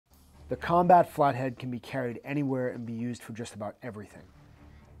The combat flathead can be carried anywhere and be used for just about everything.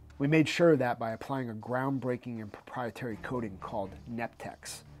 We made sure of that by applying a groundbreaking and proprietary coating called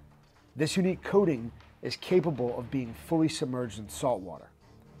NEPT-X. This unique coating is capable of being fully submerged in salt water.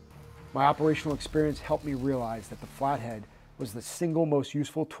 My operational experience helped me realize that the Flathead was the single most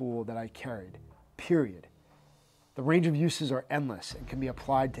useful tool that I carried, period. The range of uses are endless and can be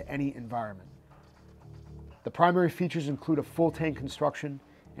applied to any environment. The primary features include a full tank construction,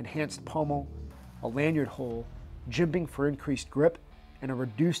 enhanced pommel, a lanyard hole, jimping for increased grip, and a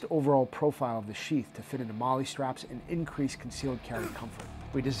reduced overall profile of the sheath to fit into molly straps and increase concealed carry comfort.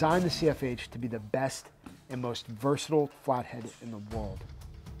 We designed the CFH to be the best and most versatile flathead in the world.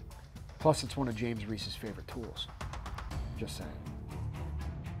 Plus, it's one of James Reeces' favorite tools. Just saying.